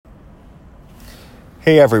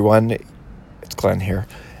Hey everyone, it's Glenn here.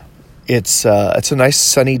 It's a nice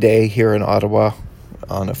sunny day here in Ottawa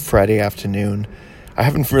on a Friday afternoon. I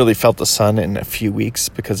haven't really felt the sun in a few weeks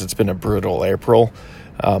because it's been a brutal April,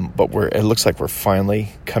 but it looks like we're finally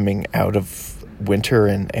coming out of winter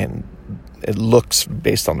and it looks,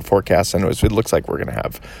 based on the forecast, anyways, it looks like we're going to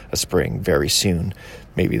have a spring very soon.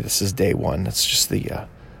 Maybe this is day one. It's just the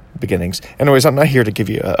beginnings. Anyways, I'm not here to give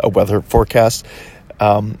you a weather forecast.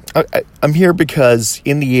 I'm here because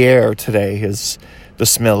in the air today is the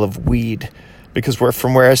smell of weed, because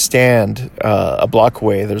from where I stand, a block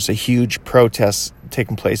away, there's a huge protest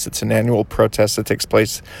taking place. It's an annual protest that takes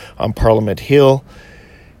place on Parliament Hill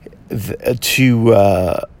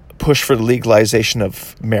to push for the legalization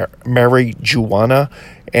of marijuana.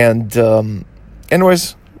 And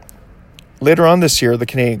anyways, later on this year, the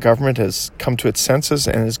Canadian government has come to its senses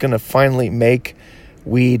and is going to finally make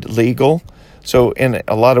weed legal. So in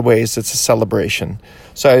a lot of ways, it's a celebration.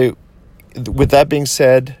 So with that being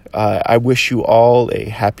said, I wish you all a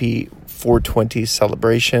happy 420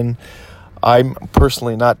 celebration. I'm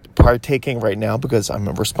personally not partaking right now because I'm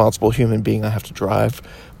a responsible human being. I have to drive,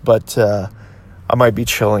 but I might be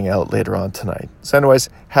chilling out later on tonight. So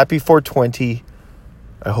anyways, happy 420.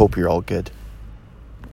 I hope you're all good.